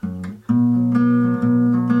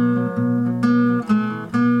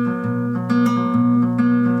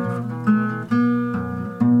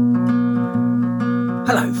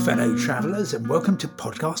Hello, travellers, and welcome to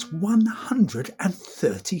podcast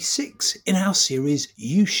 136 in our series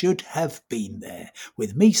You Should Have Been There,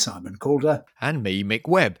 with me, Simon Calder. And me, Mick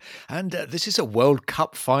Webb. And this is a World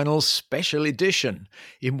Cup Finals special edition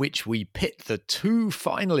in which we pit the two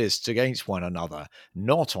finalists against one another,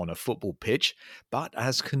 not on a football pitch, but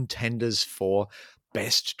as contenders for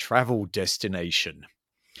best travel destination.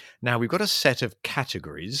 Now, we've got a set of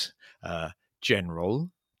categories: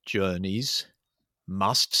 general, journeys,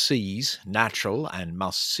 must-sees, natural, and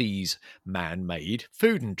must-sees, man-made,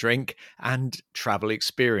 food and drink, and travel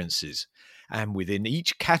experiences. And within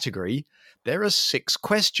each category, there are 6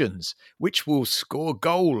 questions, which will score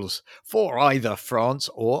goals for either France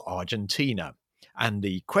or Argentina. And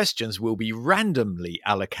the questions will be randomly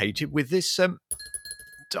allocated with this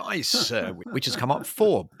dice, which has come up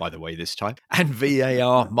 4, by the way, this time. And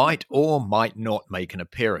VAR might or might not make an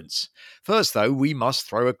appearance. First, though, we must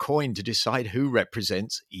throw a coin to decide who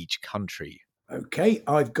represents each country. Okay,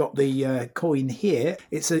 I've got the coin here.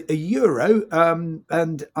 It's a euro,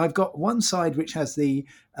 and I've got one side which has the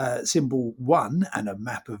symbol 1 and a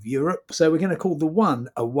map of Europe. So we're going to call the 1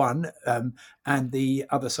 a 1, and the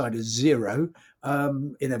other side a 0,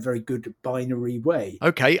 in a very good binary way.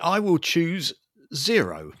 Okay, I will choose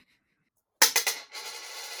 0.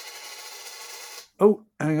 Oh,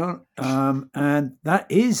 hang on. And that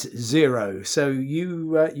is 0. So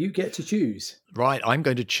you get to choose. Right, I'm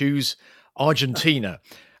going to choose Argentina,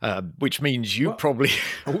 which means you probably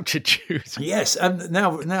ought to choose. Yes.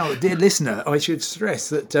 Now, dear listener, I should stress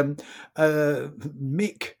that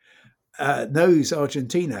Mick knows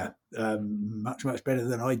Argentina much better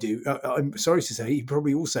than I do. I'm sorry to say he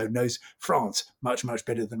probably also knows France much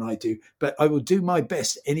better than I do, but I will do my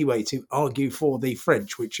best anyway to argue for the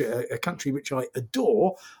French, which a country which I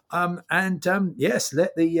adore. Yes,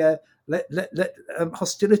 let the let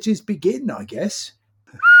hostilities begin, I guess.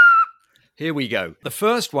 Here we go. The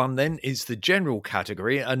first one then is the general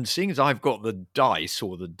category, and seeing as I've got the dice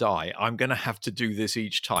or the die, I'm going to have to do this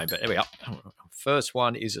each time. But there we are. First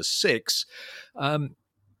one is a 6.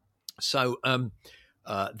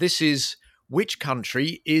 This is which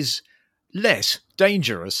country is less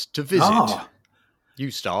dangerous to visit? You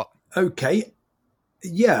start. Okay.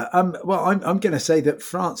 Yeah. Well, I'm going to say that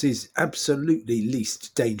France is absolutely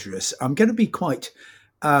least dangerous. I'm going to be quite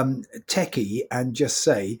techie and just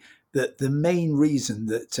say that the main reason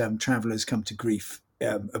that travellers come to grief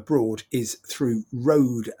abroad is through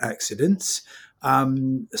road accidents.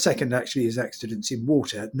 Second, actually, is accidents in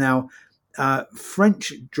water. Now,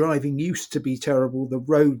 French driving used to be terrible. The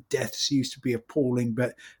road deaths used to be appalling,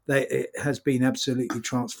 but it has been absolutely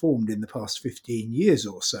transformed in the past 15 years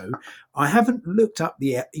or so. I haven't looked up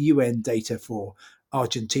the UN data for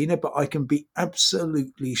Argentina, but I can be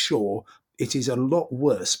absolutely sure it is a lot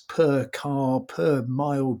worse per car, per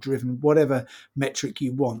mile driven, whatever metric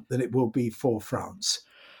you want, than it will be for France.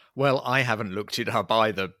 Well, I haven't looked it up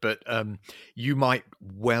either, but you might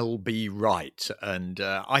well be right. And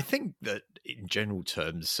I think that in general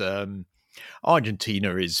terms,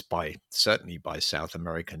 Argentina is certainly by South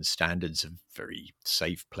American standards, a very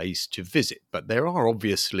safe place to visit. But there are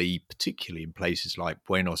obviously, particularly in places like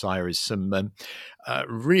Buenos Aires, some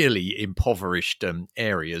really impoverished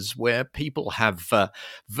areas where people have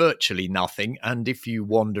virtually nothing. And if you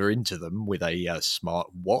wander into them with a smart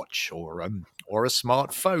watch or a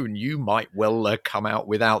smartphone, you might well come out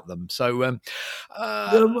without them. So,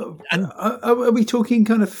 are we talking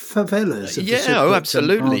kind of favelas?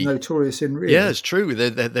 Absolutely. Are notorious in Rio. Yeah, it's true.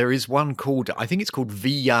 There is one called, I think it's called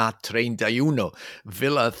Villa 31,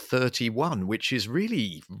 Villa 31, which is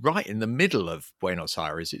really right in the middle of Buenos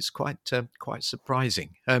Aires. It's quite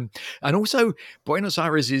surprising. And also, Buenos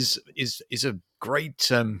Aires is a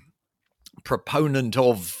great proponent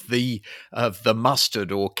of the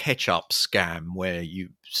mustard or ketchup scam, where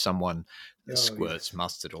someone squirts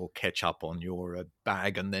mustard or ketchup on your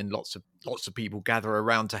bag, and then lots of people gather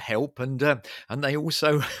around to help, and they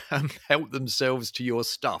also help themselves to your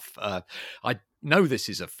stuff. I know this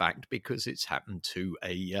is a fact because it's happened to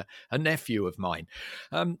a nephew of mine.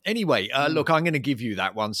 Anyway, look, I'm going to give you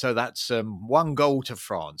that one. So that's 1 goal to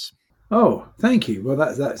France. Oh, thank you. Well,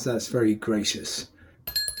 that's very gracious.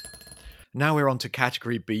 Now we're on to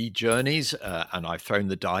category B, journeys, and I've thrown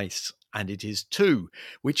the dice, and it is 2,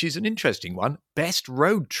 which is an interesting one. Best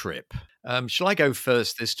road trip. Shall I go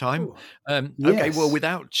first this time? Yes. Okay, well,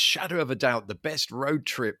 without shadow of a doubt, the best road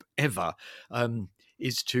trip ever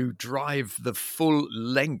is to drive the full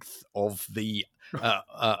length of the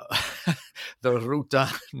the Ruta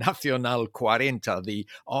Nacional 40, the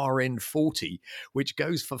RN40, which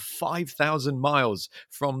goes for 5,000 miles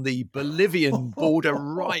from the Bolivian border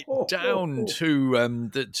right down to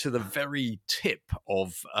the very tip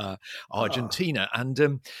of Argentina.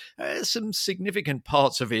 And some significant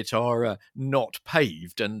parts of it are not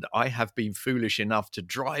paved, and I have been foolish enough to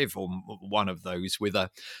drive on one of those with a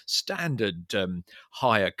standard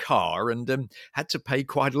hire car, and had to pay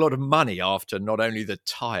quite a lot of money after not only the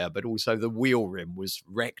tyre but also the wheel rim was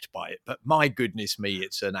wrecked by it. But my goodness me,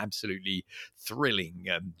 it's an absolutely thrilling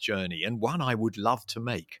journey, and one I would love to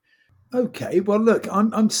make. Okay, well, look,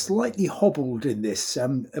 I'm slightly hobbled in this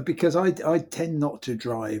because I tend not to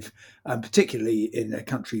drive, particularly in a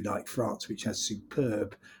country like France, which has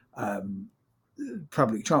superb um,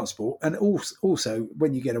 public transport, and also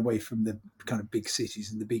when you get away from the kind of big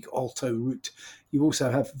cities and the big autoroute, you also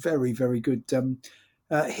have very, very good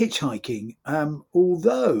hitchhiking.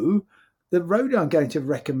 Although the road I'm going to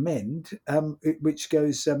recommend, which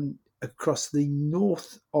goes across the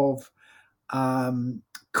north of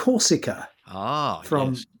Corsica,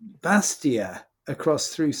 from Yes. Bastia across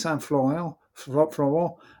through Saint Florent,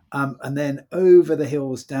 and then over the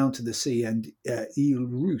hills down to the sea and Ile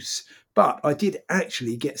Rousse. But I did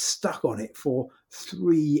actually get stuck on it for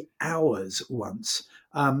 3 hours once.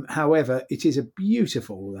 However, it is a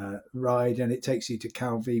beautiful ride, and it takes you to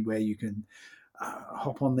Calvi, where you can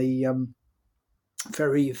hop on the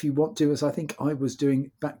ferry if you want to, as I think I was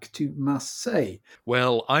doing, back to Marseille.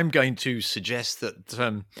 Well, I'm going to suggest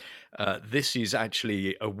that this is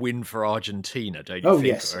actually a win for Argentina, don't you Oh think?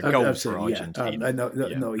 yes, Or a goal for absolutely. Yeah, Argentina. not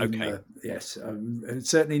even. Okay. Yes,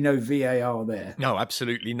 certainly no VAR there. No,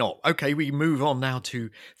 absolutely not. Okay, we move on now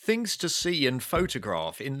to things to see and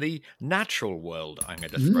photograph in the natural world. I'm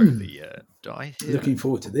going to throw the die here. Looking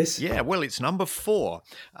forward to this. Yeah, well, it's number 4.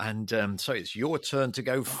 And so it's your turn to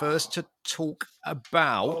go first to talk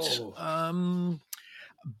about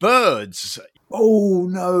birds. Oh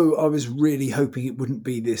no, I was really hoping it wouldn't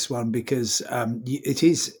be this one because it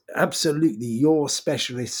is absolutely your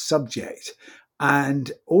specialist subject,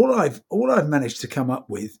 and all I've managed to come up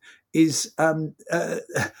with is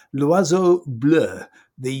l'oiseau bleu,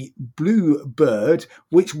 the blue bird,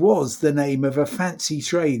 which was the name of a fancy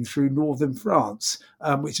train through northern France,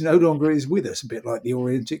 which no longer is with us, a bit like the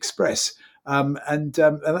Orient Express. And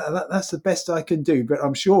that's the best I can do. But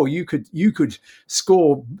I'm sure you could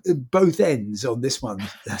score both ends on this one,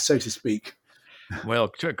 so to speak. Well,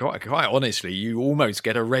 quite honestly, you almost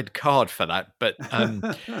get a red card for that. But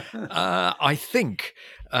I think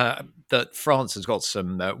that France has got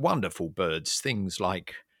some wonderful birds, things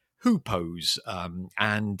like hoopoes,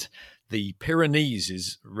 and the Pyrenees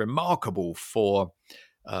is remarkable for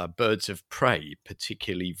birds of prey,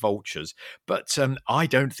 particularly vultures. But I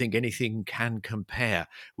don't think anything can compare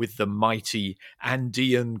with the mighty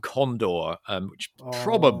Andean condor, which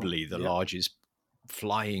probably the largest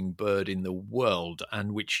flying bird in the world,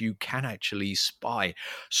 and which you can actually spy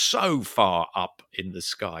so far up in the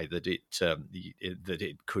sky that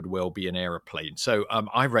it could well be an aeroplane. So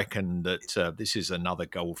I reckon that this is another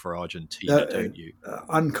goal for Argentina, don't you?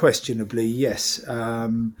 Unquestionably, yes.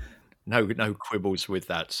 No quibbles with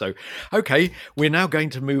that. So, okay, we're now going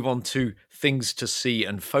to move on to things to see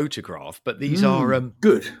and photograph. But these are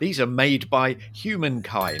good. These are made by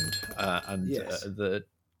humankind, and Yes. the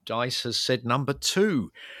dice has said number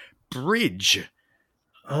 2, bridge.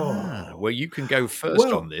 Well, you can go first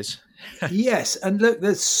on this. Yes, and look,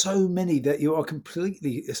 there's so many that you are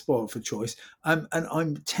completely spoiled for choice, and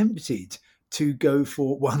I'm tempted to go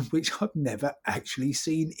for one which I've never actually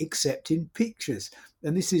seen except in pictures,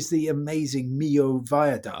 and this is the amazing Millau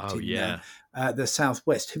Viaduct in the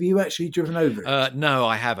southwest. Have you actually driven over it? No,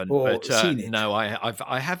 I haven't. Or seen it? No,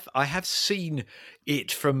 I have seen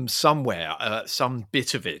it from somewhere, some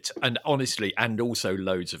bit of it, and honestly, and also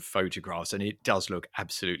loads of photographs, and it does look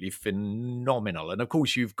absolutely phenomenal. And of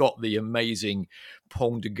course, you've got the amazing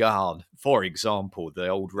Pont de Gard, for example, the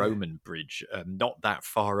old Roman bridge, not that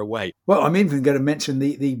far away. Well, I'm even going to mention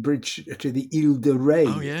the bridge to the Ile de Ré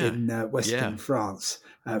in western France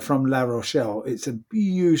from La Rochelle. It's a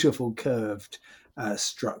beautiful curved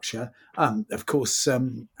structure. Of course,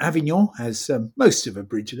 Avignon has most of a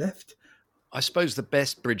bridge left. I suppose the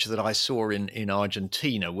best bridge that I saw in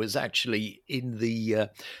Argentina was actually in the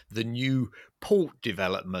new port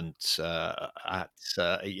development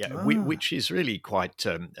which is really quite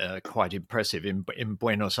impressive in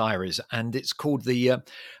Buenos Aires, and it's called the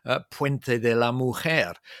Puente de la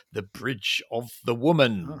Mujer, the Bridge of the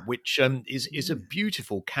Woman, which is a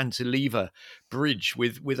beautiful cantilever bridge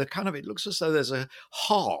with a kind of, it looks as though there's a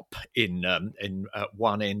harp in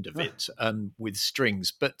one end of it with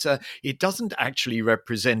strings, but it doesn't actually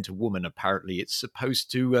represent a woman. Apparently, it's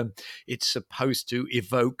supposed to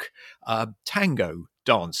evoke tango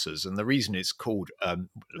dancers, and the reason it's called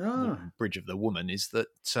Bridge of the Woman is that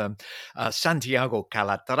Santiago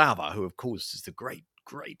Calatrava, who of course is the great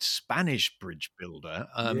Spanish bridge builder,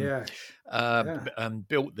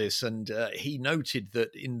 built this, and he noted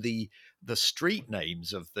that in the street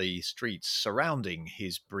names of the streets surrounding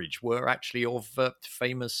his bridge were actually of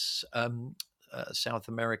famous South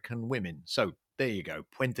American women. So there you go,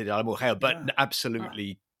 Puente de la Mujer, but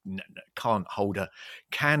absolutely can't hold a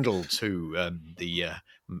candle to the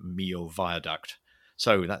Millau Viaduct.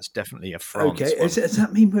 So that's definitely a France one. Does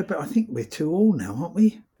that mean I think we're 2-2 now, aren't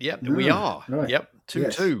we? Yep, we are. Right. Yep, 2-2.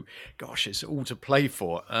 Yes. Gosh, it's all to play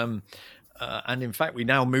for. And in fact, we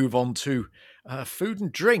now move on to food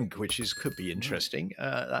and drink, which could be interesting.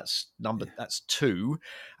 That's 2.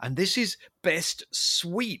 And this is best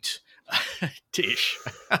sweet dish.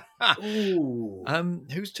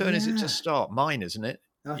 Whose turn is it to start? Mine, isn't it?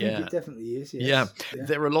 I think it definitely is. Yes. Yeah,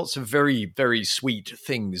 there are lots of very, very sweet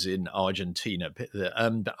things in Argentina,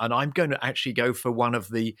 and I'm going to actually go for one of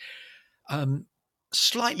the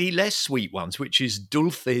slightly less sweet ones, which is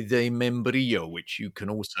dulce de membrillo, which you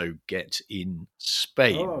can also get in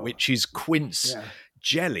Spain, which is quince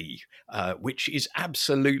jelly, which is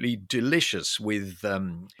absolutely delicious with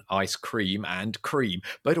ice cream and cream,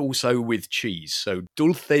 but also with cheese. So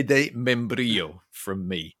dulce de membrillo from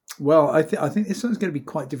me. Well, I think this one's going to be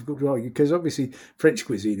quite difficult to argue because obviously French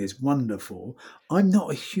cuisine is wonderful. I'm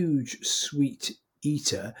not a huge sweet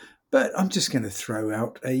eater, but I'm just going to throw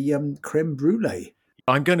out a creme brulee.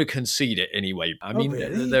 I'm going to concede it anyway. I mean,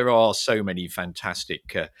 really? There are so many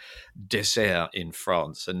fantastic desserts in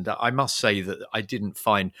France, and I must say that I didn't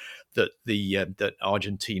find that that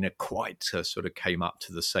Argentina quite sort of came up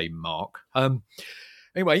to the same mark.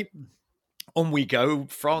 Anyway, on we go.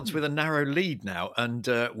 France with a narrow lead now, and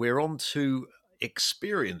we're on to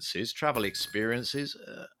travel experiences,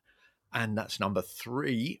 and that's number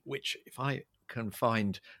 3, which, if I can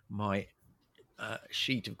find my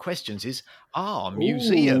sheet of questions, is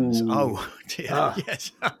museums. Oh dear,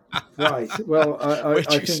 yes. Right. Well, where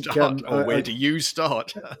do you start, or where do you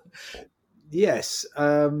start? Yes.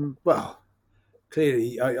 Well,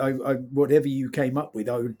 clearly, I whatever you came up with,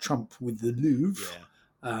 I would trump with the Louvre.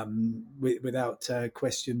 Yeah. Without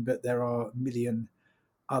question, but there are a million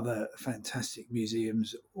other fantastic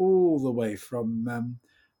museums all the way from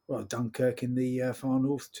Dunkirk in the far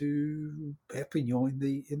north to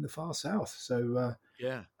Perpignan in the far south. So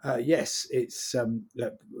yes, it's I'll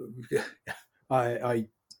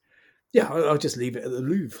just leave it at the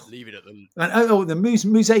Louvre. Leave it at the and the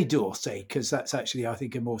Musée d'Orsay, because that's actually, I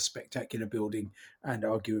think, a more spectacular building, and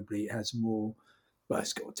arguably it has more. Well,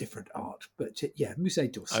 it's got different art, but Musée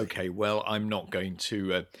d'Orsay. Okay, well, I'm not going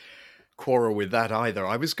to quarrel with that either.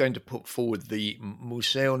 I was going to put forward the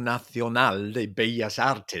Museo Nacional de Bellas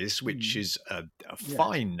Artes, which is a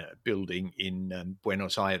fine building in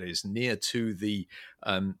Buenos Aires, near to the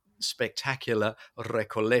spectacular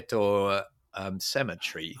Recoleto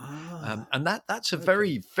cemetery. And that's a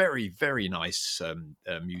very, very, very nice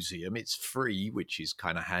museum. It's free, which is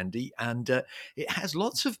kind of handy, and it has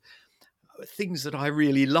lots of things that I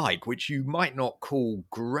really like, which you might not call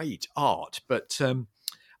great art, but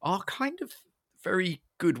are kind of very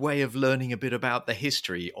good way of learning a bit about the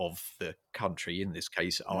history of the country, in this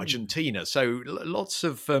case Argentina. So lots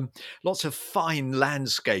of fine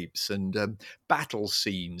landscapes and battle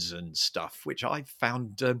scenes and stuff, which I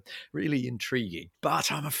found really intriguing.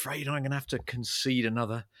 But I'm afraid I'm going to have to concede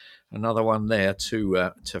another one there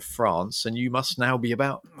to France, and you must now be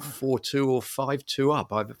about 4-2 or 5-2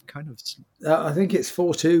 up. I've kind of I think it's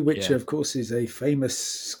 4-2, which of course is a famous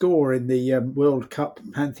score in the World Cup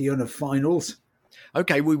pantheon of finals.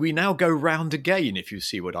 Okay, we now go round again, if you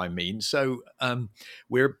see what I mean. So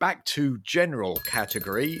we're back to general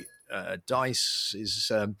category. Dice is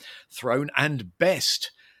thrown, and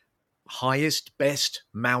highest best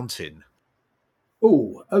mountain.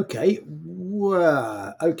 Oh, okay.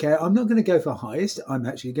 Well, okay, I'm not going to go for highest. I'm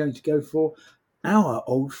actually going to go for our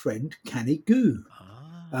old friend Canigou.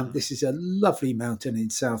 This is a lovely mountain in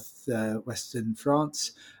southwestern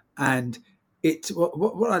France, and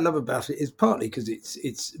what I love about it is partly because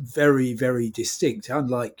it's very, very distinct,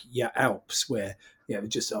 unlike your Alps, where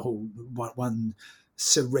just a whole one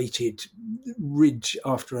serrated ridge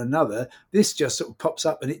after another. This just sort of pops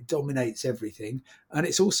up and it dominates everything. And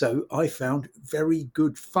it's also, I found, very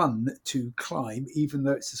good fun to climb, even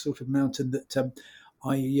though it's the sort of mountain that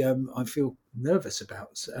I feel nervous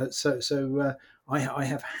about. I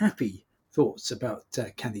have happy thoughts about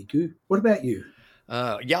Canigou. What about you?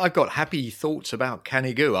 Yeah, I've got happy thoughts about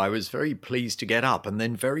Canigou. I was very pleased to get up and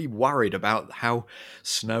then very worried about how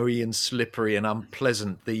snowy and slippery and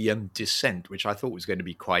unpleasant the descent, which I thought was going to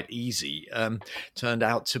be quite easy, turned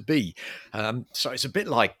out to be. So it's a bit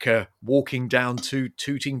like walking down to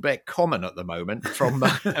Tooting Bec Common at the moment from,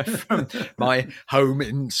 from my home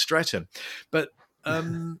in Streatham. But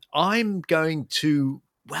I'm going to,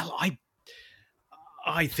 well,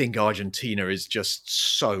 I think Argentina is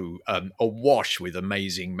just so awash with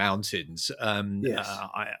amazing mountains. Yes.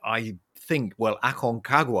 I think, well,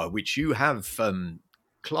 Aconcagua, which you have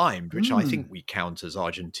climbed, which I think we count as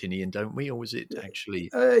Argentinian, don't we? Or was it actually?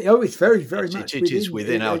 It's very, very much. It is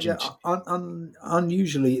within Argentina.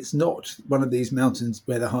 Unusually, it's not one of these mountains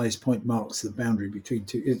where the highest point marks the boundary between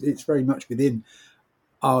two. It's very much within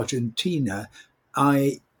Argentina.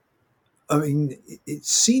 I mean,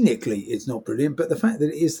 scenically, it's not brilliant, but the fact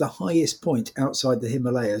that it is the highest point outside the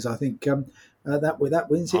Himalayas, I think that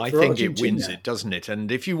wins it. I for think Argentina. it wins it, doesn't it? And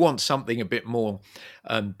if you want something a bit more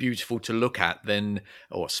beautiful to look at, then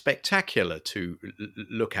or spectacular to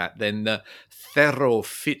look at, then Cerro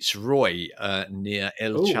Fitzroy near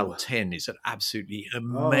El Chalten is an absolutely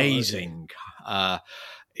amazing. I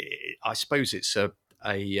suppose it's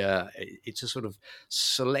it's a sort of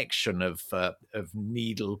selection of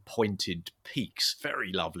needle-pointed peaks.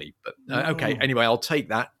 Very lovely. But okay, anyway, I'll take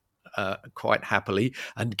that quite happily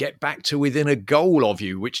and get back to within a goal of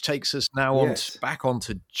you, which takes us now back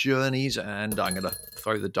onto journeys. And I'm going to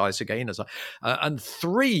throw the dice again and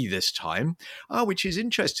 3 this time, which is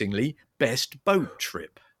interestingly best boat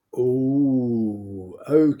trip. Oh,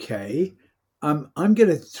 okay. I'm going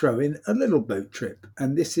to throw in a little boat trip,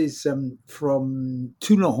 and this is from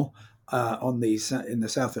Toulon in the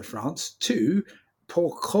south of France to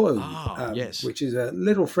Porquerolles, which is a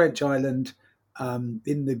little French island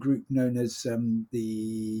in the group known as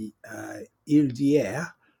the Ile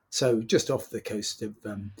d'Hyères, so just off the coast of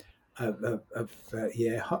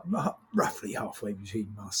roughly halfway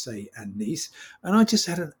between Marseille and Nice. And I just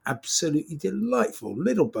had an absolutely delightful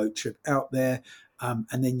little boat trip out there.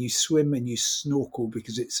 And then you swim and you snorkel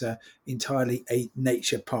because it's entirely a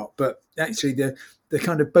nature park. But actually, the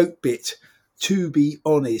kind of boat bit, to be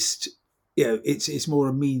honest, it's more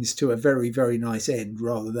a means to a very, very nice end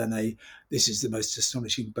rather than this is the most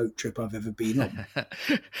astonishing boat trip I've ever been on.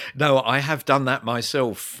 No, I have done that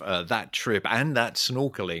myself, that trip and that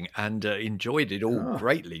snorkeling, and enjoyed it all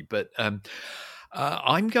greatly. But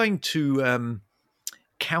I'm going to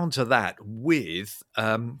counter that with...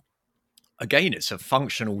 again, it's a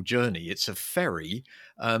functional journey. It's a ferry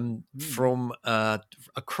from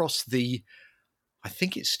across the. I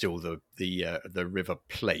think it's still the River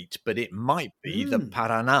Plate, but it might be the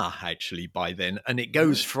Paraná actually by then, and it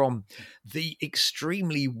goes from the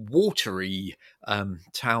extremely watery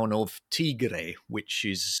town of Tigre, which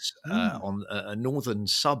is on a northern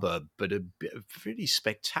suburb, but a really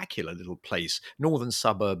spectacular little place, northern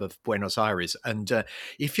suburb of Buenos Aires. And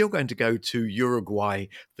if you're going to go to Uruguay,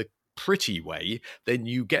 the pretty way, then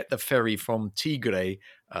you get the ferry from Tigre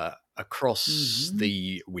across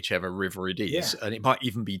the whichever river it is, and it might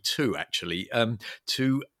even be 2 actually,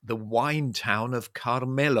 to the wine town of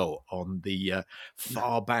Carmelo on the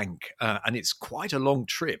far bank, and it's quite a long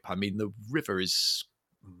trip. I mean, the river is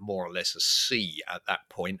more or less a sea at that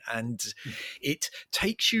point, and it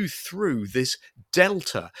takes you through this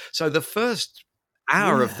delta. So the first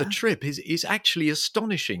hour of the trip is actually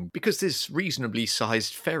astonishing, because this reasonably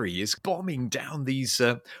sized ferry is bombing down these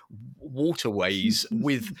waterways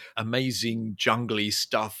with amazing jungly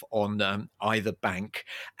stuff on either bank,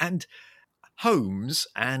 and homes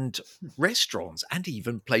and restaurants and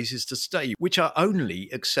even places to stay, which are only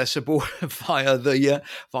accessible via the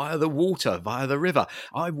water, via the river.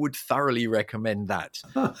 I would thoroughly recommend that.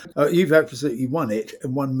 You've absolutely won it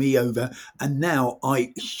and won me over, and now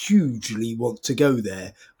I hugely want to go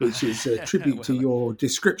there, which is a tribute to your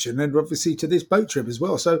description and obviously to this boat trip as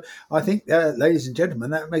well. So I think, ladies and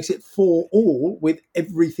gentlemen, that makes it 4 all with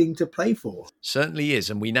everything to play for. Certainly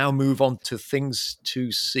is. And we now move on to things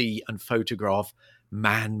to see and photograph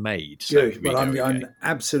man-made. Good. Well, I'm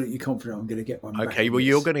absolutely confident I'm going to get one. Okay, well,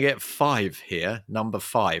 you're going to get 5 here, number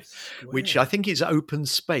 5, which I think is open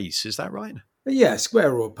space. Is that right? Yeah,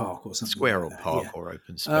 square or park or something. Square or park or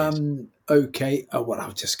open space. Okay. Well,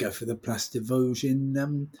 I'll just go for the Place des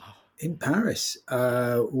Vosges In Paris,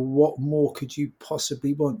 what more could you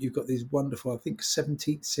possibly want? You've got these wonderful, I think,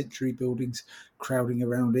 17th century buildings crowding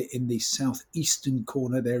around it. In the southeastern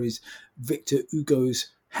corner, there is Victor Hugo's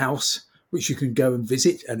house, which you can go and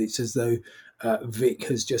visit. And it's as though Vic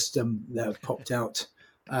has just popped out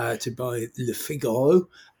to buy Le Figaro.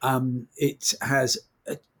 It has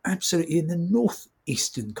absolutely, in the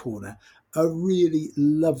northeastern corner, a really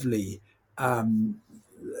lovely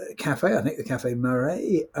cafe. I think the Cafe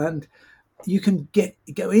Marais, and you can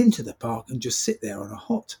go into the park and just sit there on a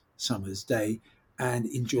hot summer's day and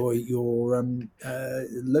enjoy your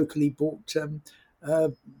locally bought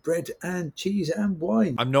bread and cheese and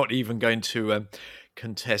wine. I'm not even going to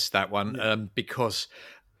contest that one because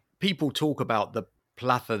people talk about the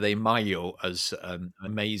Plaza de Mayo as an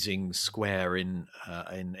amazing square in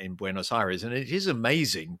Buenos Aires, and it is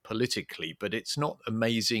amazing politically, but it's not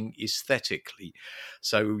amazing aesthetically.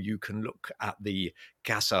 So you can look at the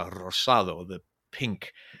Casa Rosado, the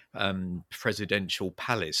pink presidential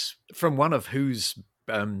palace, from one of whose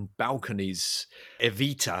balconies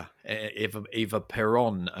Eva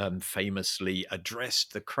Perón famously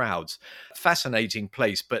addressed the crowds. Fascinating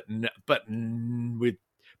place, but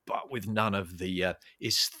with none of the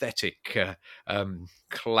aesthetic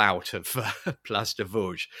clout of Place de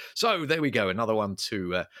Vosges. So there we go, another one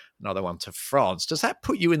to France. Does that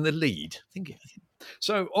put you in the lead?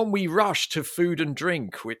 So on we rush to food and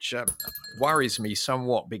drink, which worries me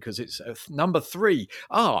somewhat because it's number 3.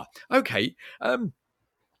 Okay.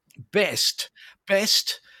 Best,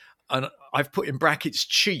 and I've put in brackets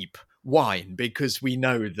cheap wine because we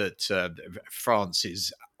know that France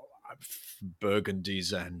is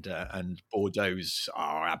Burgundies and Bordeaux's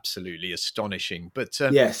are absolutely astonishing. But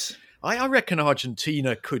yes, I reckon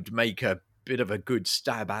Argentina could make a bit of a good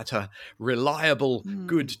stab at a reliable,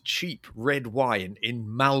 good, cheap red wine in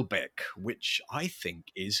Malbec, which I think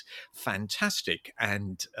is fantastic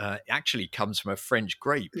and actually comes from a French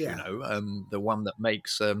grape, the one that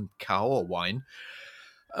makes Cahors wine.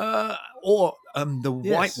 Or the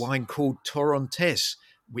white wine called Torrontés,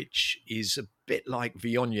 which is a bit like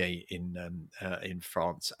Viognier in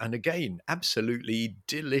France, and again, absolutely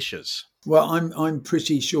delicious. Well, I'm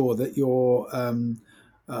pretty sure that your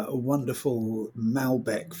a wonderful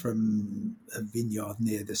Malbec from a vineyard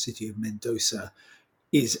near the city of Mendoza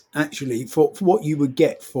is actually for what you would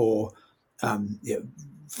get for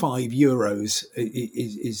 €5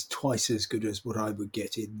 is twice as good as what I would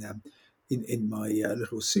get in my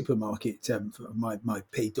little supermarket for my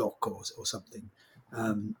Pays d'Oc or something.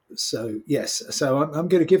 So yes, so I'm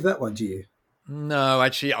going to give that one to you. No,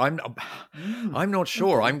 actually, I'm not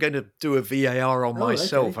sure. Okay. I'm going to do a VAR on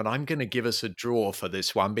myself, and I'm going to give us a draw for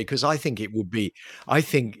this one because I think it would be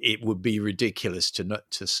ridiculous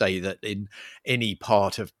to say that in any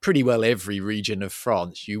part of pretty well every region of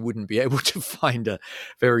France you wouldn't be able to find a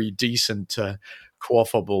very decent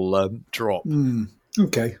quaffable drop.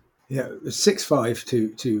 Okay, yeah, 6-5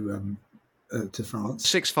 to France.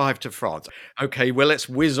 6-5 to France. Okay, well, let's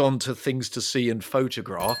whiz on to things to see and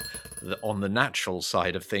photograph on the natural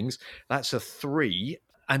side of things. That's a 3,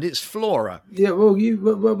 and it's flora. Yeah, well,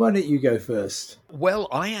 why don't you go first? Well,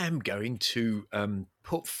 I am going to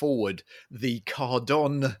put forward the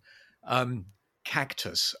Cardon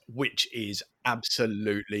cactus, which is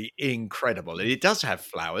absolutely incredible. And it does have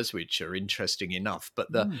flowers, which are interesting enough, but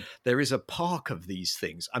there is a park of these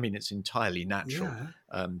things. I mean, it's entirely natural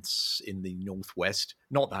in the northwest,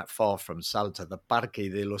 not that far from Salta, the Parque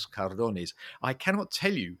de los Cardones. I cannot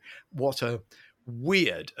tell you what a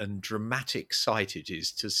weird and dramatic sight it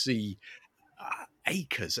is to see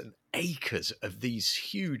acres and acres of these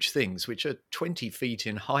huge things, which are 20 feet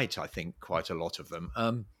in height, I think, quite a lot of them.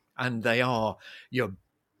 And they are your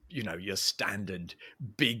standard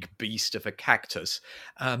big beast of a cactus.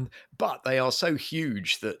 But they are so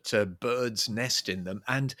huge that birds nest in them.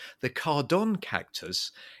 And the Cardon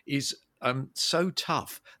cactus is so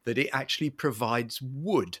tough that it actually provides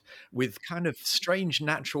wood with kind of strange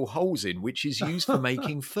natural holes in, which is used for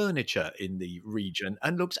making furniture in the region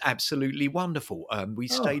and looks absolutely wonderful. We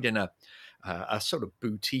stayed in a sort of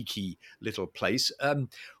boutique-y little place,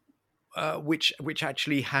 which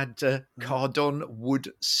actually had Cardon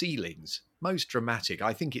wood ceilings. Most dramatic.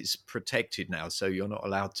 I think it's protected now, so you're not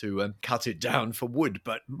allowed to cut it down for wood.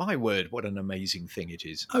 But my word, what an amazing thing it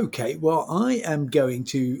is. Okay, well, I am going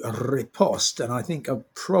to riposte, and I think I'll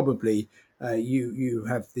probably you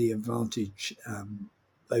have the advantage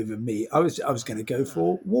over me. I was going to go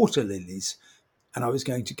for water lilies, and I was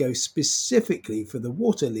going to go specifically for the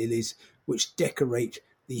water lilies which decorate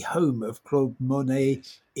the home of Claude Monet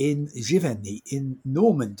in Giverny in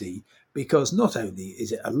Normandy. because not only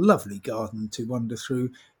is it a lovely garden to wander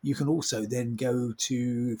through, you can also then go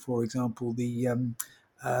to, for example, the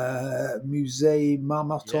Musée Yeah.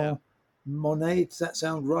 Marmottan Monet. Does that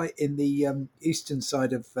sound right? In the eastern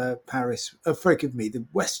side of Paris, forgive me, the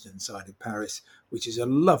western side of Paris, which is a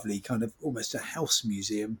lovely kind of almost a house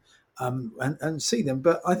museum, and see them.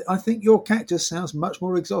 But I think your cactus sounds much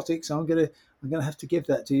more exotic, so I'm gonna have to give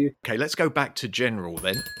that to you. Okay, let's go back to general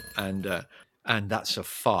then, and that's a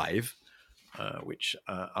 5, which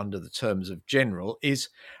under the terms of general is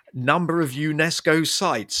number of UNESCO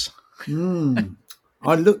sites. Mm.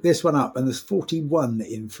 I looked this one up, and there's 41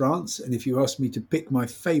 in France. And if you asked me to pick my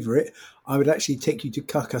favourite, I would actually take you to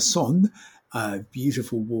Carcassonne, a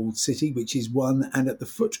beautiful walled city, which is one. And at the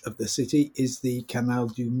foot of the city is the Canal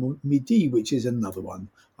du Midi, which is another one.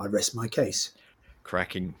 I rest my case.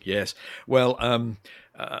 Cracking, yes. Well,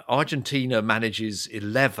 Argentina manages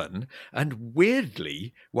 11, and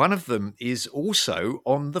weirdly, one of them is also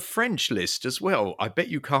on the French list as well. I bet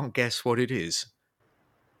you can't guess what it is.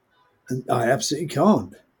 And I absolutely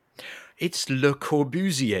can't. It's Le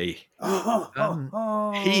Corbusier.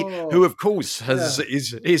 Oh, He, who of course yeah,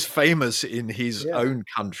 is famous in his yeah. own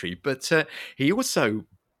country, but he also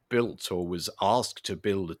built or was asked to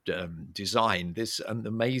build, design this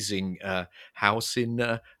amazing house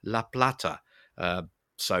in La Plata. Uh,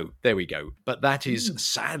 so there we go. But that is Mm,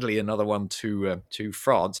 sadly another one to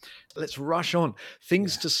France. Let's rush on.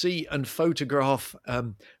 Things yeah. to see and photograph,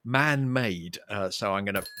 man-made. So I'm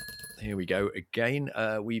going to. Here we go again.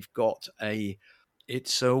 We've got a.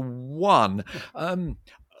 It's a 1. Um,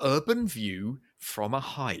 Urban view from a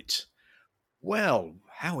height. Well,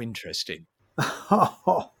 how interesting.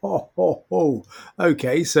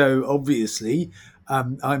 Okay, so obviously,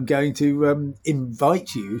 I'm going to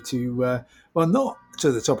invite you to, well, not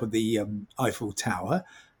to the top of the Eiffel Tower.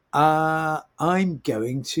 I'm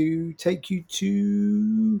going to take you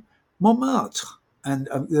to Montmartre and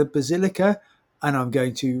the Basilica, and I'm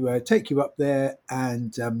going to take you up there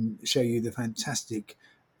and show you the fantastic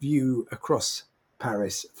view across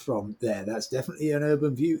Paris from there. That's definitely an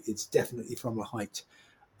urban view. It's definitely from a height.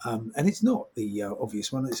 And it's not the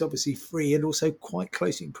obvious one. It's obviously free and also quite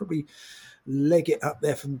close. You can probably leg it up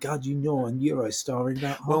there from Gare du Nord and Eurostar in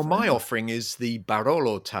about Well, half an my hour. offering is the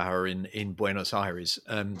Barolo Tower in Buenos Aires,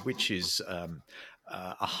 which is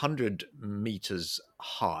 100 meters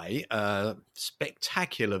high,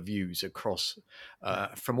 spectacular views across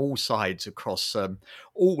from all sides across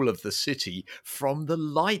all of the city from the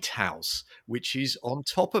lighthouse, which is on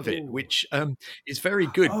top of it, Oh, which is very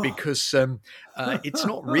good oh. because it's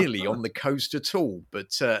not really on the coast at all,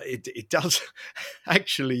 but it does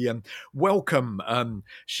actually welcome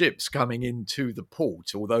ships coming into the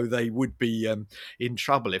port, although they would be in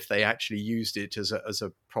trouble if they actually used it as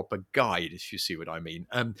a proper guide, if you see what I mean.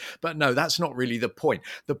 But no, that's not really the point.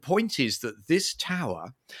 The point is that this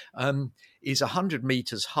tower is 100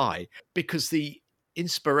 meters high because the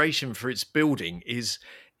inspiration for its building is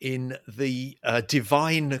in the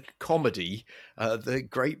Divine Comedy, the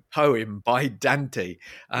great poem by Dante.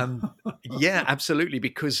 Um, yeah, absolutely,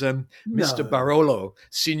 because Mr. No. Barolo,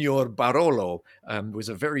 Signor Barolo, was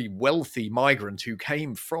a very wealthy migrant who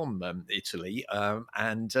came from Italy,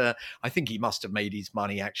 and I think he must have made his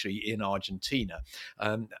money actually in Argentina.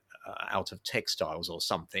 Out of textiles or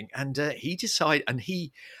something, and he decided, and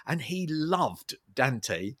he loved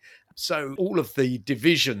Dante, so all of the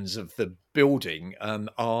divisions of the building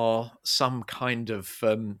are some kind of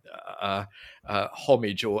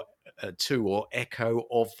homage or to or echo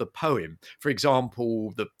of the poem. For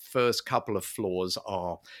example, the first couple of floors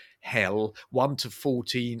are hell, 1 to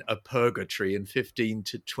 14 are purgatory, and 15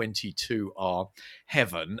 to 22 are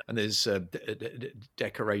heaven. And there's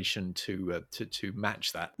decoration to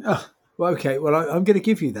match that. Oh, well, okay. Well, I'm going to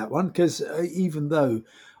give you that one because even though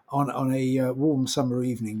on a warm summer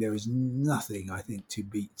evening there is nothing I think to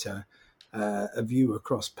beat a view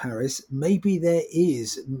across Paris. Maybe there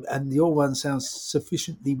is, and your one sounds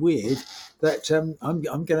sufficiently weird that I'm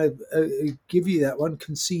going to give you that one,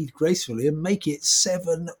 concede gracefully, and make it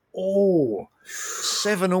 7-all.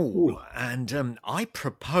 7-all, Ooh. and I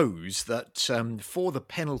propose that for the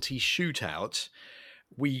penalty shootout,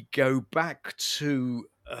 we go back to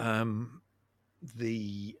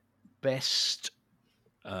the best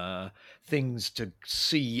things to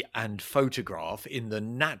see and photograph in the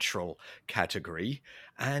natural category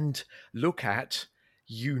and look at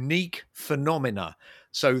unique phenomena.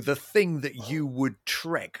 So the thing that you would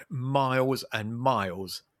trek miles and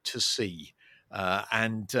miles to see.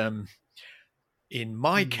 And In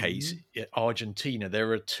my case, Argentina,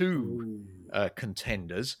 there are two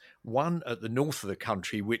contenders. One at the north of the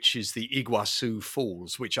country, which is the Iguazu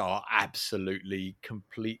Falls, which are absolutely,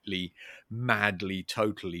 completely, madly,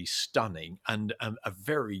 totally stunning, and a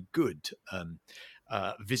very good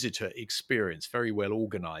visitor experience, very well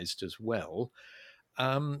organized as well.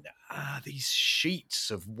 These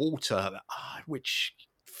sheets of water, which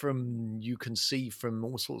you can see from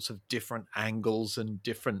all sorts of different angles and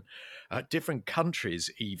different countries,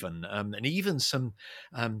 even and even some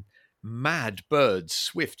mad birds,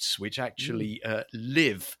 swifts, which actually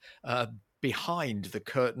live behind the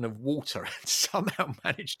curtain of water and somehow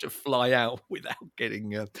manage to fly out without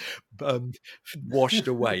getting washed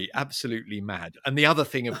away. Absolutely mad. And the other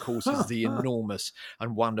thing, of course, is the enormous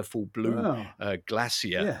and wonderful blue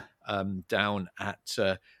glacier down at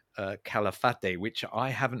Calafate, which I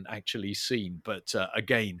haven't actually seen, but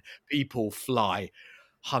again, people fly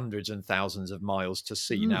hundreds and thousands of miles to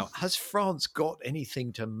see. Now, has France got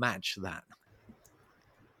anything to match that?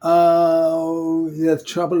 The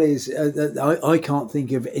trouble is, I can't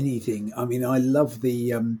think of anything. I mean, I love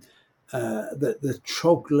the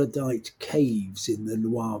troglodyte caves in the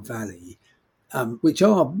Loire Valley, which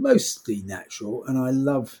are mostly natural, and I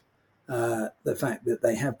love the fact that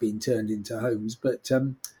they have been turned into homes. But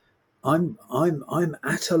I'm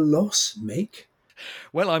at a loss, Mick.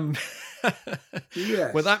 Well,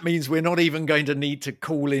 Yes. Well, that means we're not even going to need to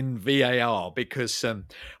call in VAR, because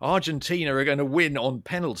Argentina are going to win on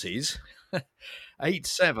penalties,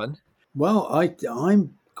 8-7. Well,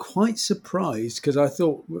 I'm quite surprised, because I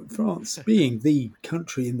thought France, being the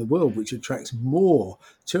country in the world which attracts more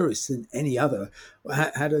tourists than any other,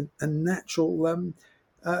 had a natural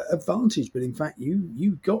advantage. But in fact,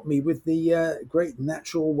 you got me with the great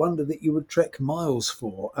natural wonder that you would trek miles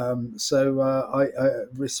for. So I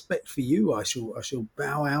respect for you. I shall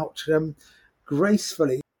bow out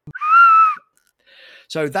gracefully.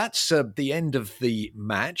 So that's the end of the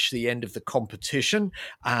match, the end of the competition.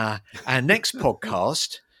 Our next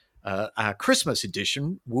podcast, our Christmas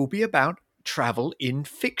edition, will be about travel in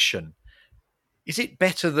fiction. Is it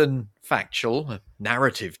better than factual,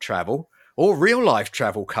 narrative travel, or real life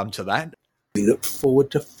travel, come to that? We look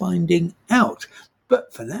forward to finding out.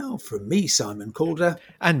 But for now, from me, Simon Calder.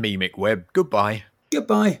 And me, Mick Webb, goodbye.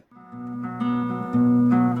 Goodbye.